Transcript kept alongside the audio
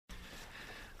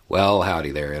Well,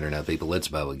 howdy there, Internet people. It's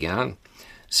Bo again.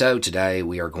 So today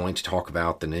we are going to talk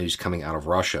about the news coming out of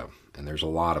Russia, and there's a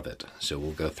lot of it. So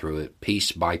we'll go through it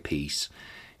piece by piece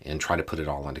and try to put it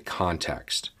all into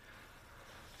context.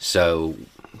 So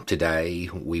today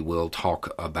we will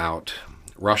talk about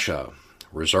Russia,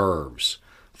 reserves,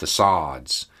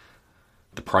 facades,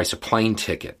 the price of plane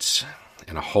tickets,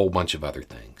 and a whole bunch of other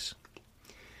things.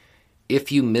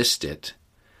 If you missed it,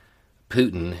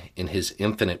 Putin, in his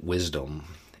infinite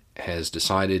wisdom, has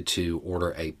decided to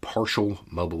order a partial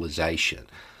mobilization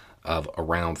of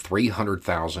around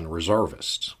 300,000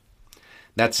 reservists.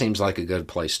 That seems like a good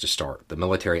place to start, the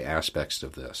military aspects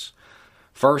of this.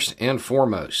 First and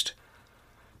foremost,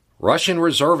 Russian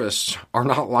reservists are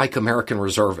not like American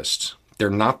reservists. They're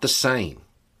not the same.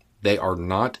 They are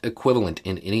not equivalent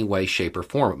in any way, shape, or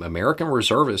form. American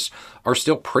reservists are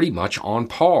still pretty much on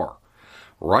par.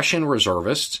 Russian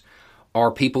reservists are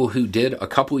people who did a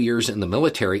couple years in the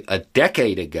military a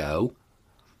decade ago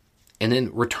and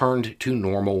then returned to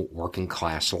normal working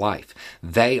class life.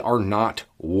 They are not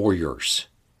warriors.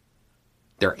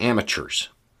 They're amateurs.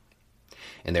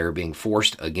 And they're being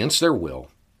forced against their will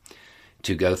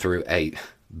to go through a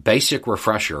basic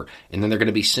refresher, and then they're going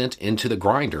to be sent into the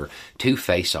grinder to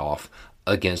face off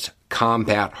against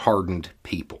combat-hardened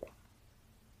people.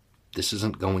 This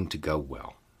isn't going to go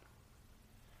well.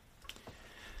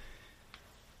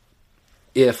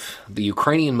 If the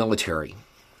Ukrainian military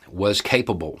was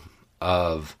capable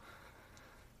of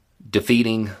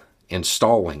defeating and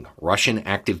stalling Russian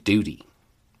active duty,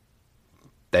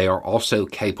 they are also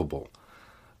capable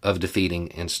of defeating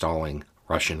and stalling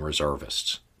Russian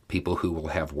reservists, people who will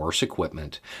have worse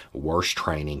equipment, worse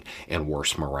training, and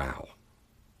worse morale.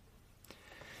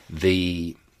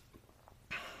 This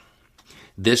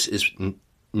is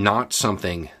not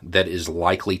something that is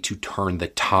likely to turn the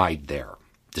tide there,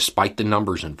 despite the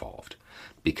numbers involved,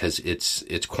 because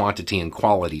it's quantity and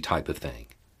quality type of thing.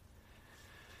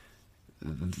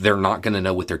 They're not going to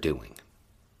know what they're doing.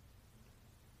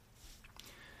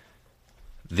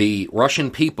 The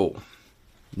Russian people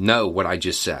know what I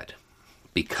just said.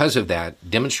 Because of that,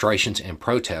 demonstrations and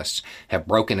protests have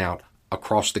broken out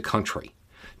across the country,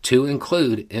 to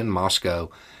include in Moscow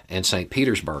and St.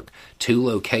 Petersburg, two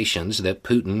locations that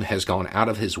Putin has gone out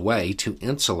of his way to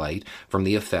insulate from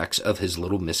the effects of his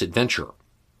little misadventure.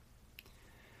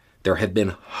 There have been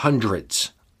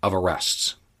hundreds of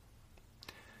arrests.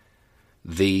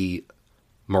 The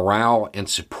morale and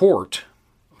support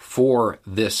for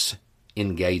this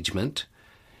engagement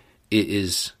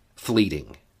is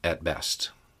fleeting at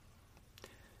best.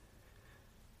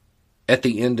 At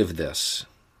the end of this,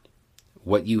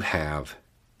 what you have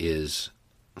is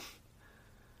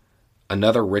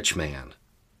another rich man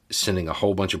sending a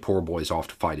whole bunch of poor boys off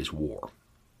to fight his war.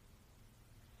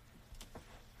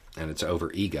 And it's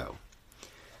over ego.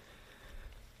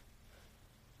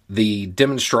 The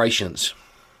demonstrations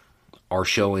are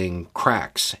showing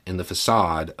cracks in the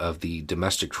facade of the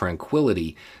domestic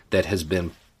tranquility that has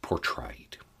been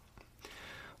portrayed.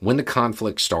 When the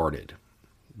conflict started,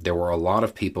 there were a lot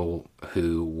of people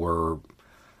who were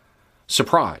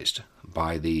surprised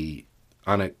by the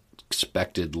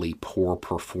unexpectedly poor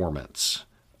performance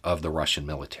of the Russian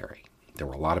military. There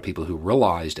were a lot of people who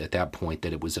realized at that point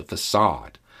that it was a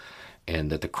facade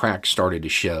and that the cracks started to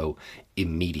show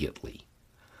immediately.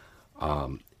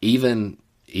 Even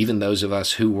those of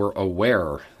us who were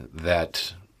aware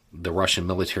that the Russian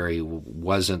military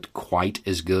wasn't quite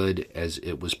as good as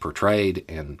it was portrayed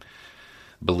and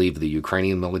believed the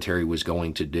Ukrainian military was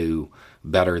going to do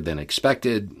better than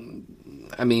expected,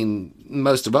 I mean,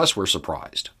 most of us were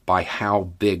surprised by how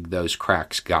big those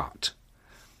cracks got.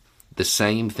 The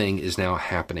same thing is now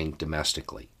happening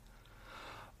domestically.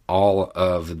 All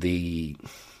of the...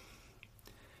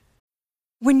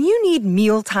 When you need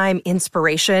mealtime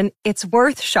inspiration, it's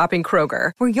worth shopping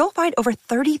Kroger, where you'll find over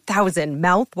 30,000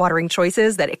 mouth-watering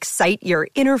choices that excite your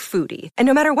inner foodie. And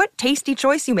no matter what tasty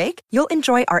choice you make, you'll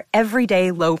enjoy our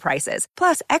everyday low prices,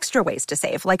 plus extra ways to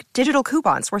save, like digital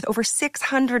coupons worth over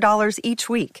 $600 each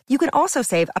week. You can also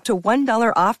save up to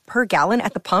 $1 off per gallon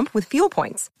at the pump with fuel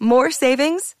points. More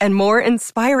savings and more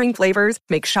inspiring flavors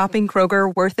make shopping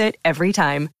Kroger worth it every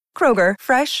time. Kroger,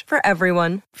 fresh for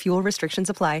everyone. Fuel restrictions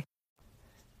apply.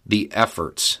 The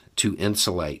efforts to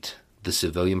insulate the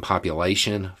civilian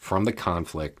population from the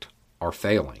conflict are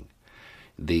failing.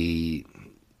 The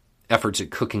efforts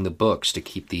at cooking the books to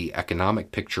keep the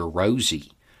economic picture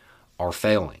rosy are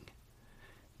failing.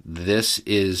 This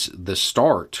is the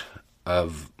start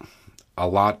of a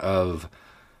lot of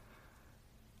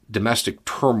domestic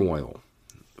turmoil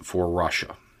for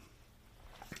Russia.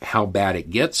 How bad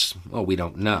it gets, well, we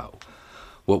don't know.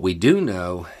 What we do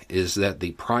know is that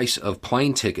the price of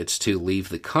plane tickets to leave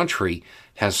the country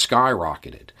has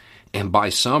skyrocketed. And by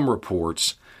some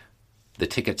reports, the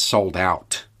tickets sold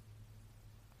out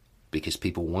because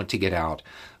people want to get out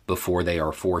before they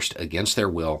are forced against their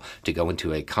will to go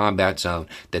into a combat zone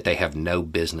that they have no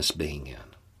business being in.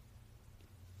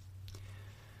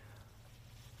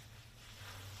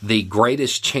 The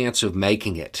greatest chance of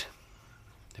making it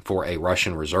for a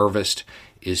Russian reservist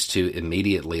is to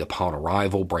immediately upon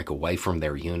arrival break away from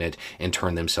their unit and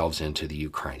turn themselves into the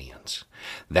Ukrainians.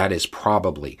 That is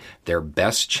probably their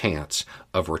best chance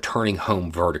of returning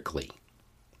home vertically.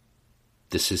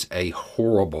 This is a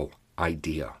horrible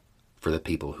idea for the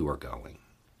people who are going.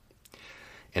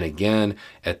 And again,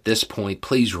 at this point,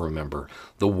 please remember,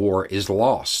 the war is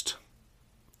lost.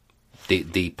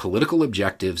 The political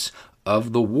objectives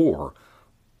of the war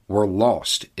were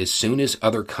lost as soon as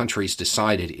other countries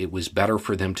decided it was better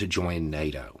for them to join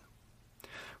NATO.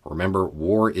 Remember,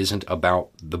 war isn't about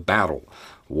the battle.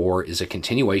 War is a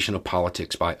continuation of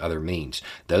politics by other means.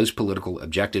 Those political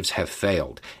objectives have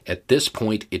failed. At this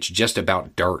point, it's just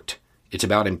about dirt. It's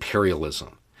about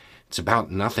imperialism. It's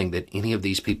about nothing that any of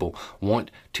these people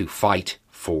want to fight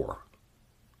for.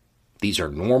 These are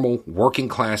normal, working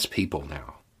class people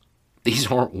now.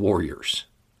 These aren't warriors.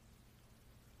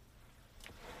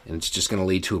 And it's just going to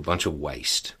lead to a bunch of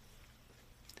waste.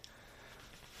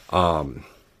 The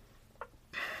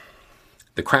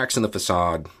cracks in the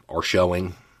facade are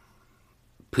showing.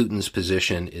 Putin's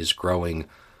position is growing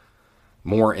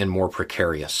more and more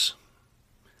precarious.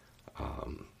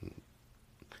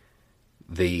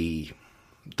 The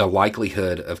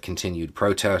likelihood of continued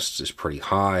protests is pretty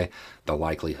high. The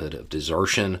likelihood of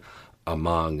desertion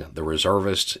among the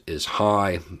reservists is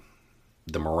high.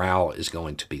 The morale is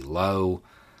going to be low.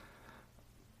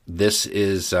 This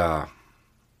isn't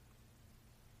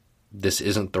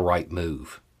the right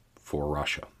move for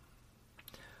Russia.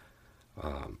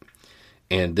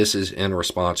 And this is in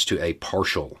response to a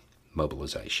partial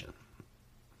mobilization.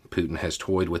 Putin has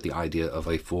toyed with the idea of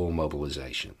a full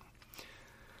mobilization.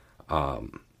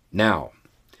 Now,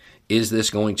 is this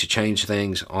going to change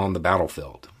things on the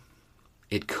battlefield?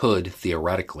 It could,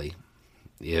 theoretically,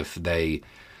 if they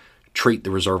treat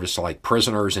the reservists like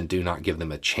prisoners and do not give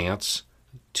them a chance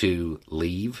to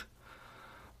leave,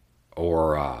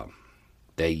 or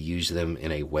they use them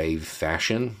in a wave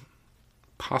fashion,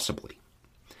 possibly.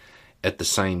 At the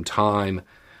same time,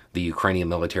 the Ukrainian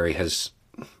military has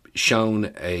shown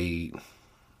an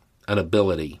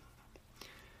ability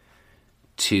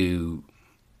to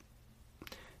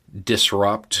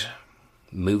disrupt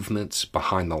movements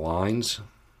behind the lines,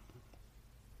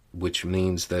 which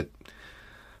means that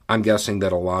I'm guessing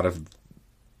that a lot of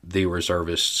the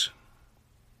reservists,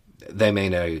 they may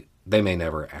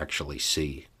never actually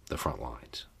see the front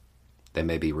lines. They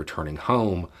may be returning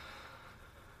home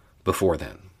before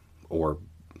then, or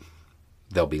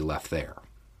they'll be left there.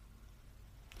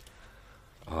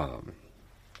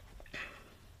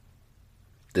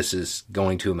 This is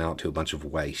going to amount to a bunch of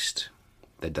waste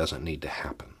that doesn't need to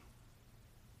happen.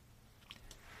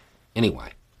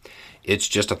 Anyway, it's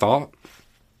just a thought.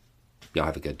 Y'all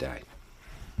have a good day.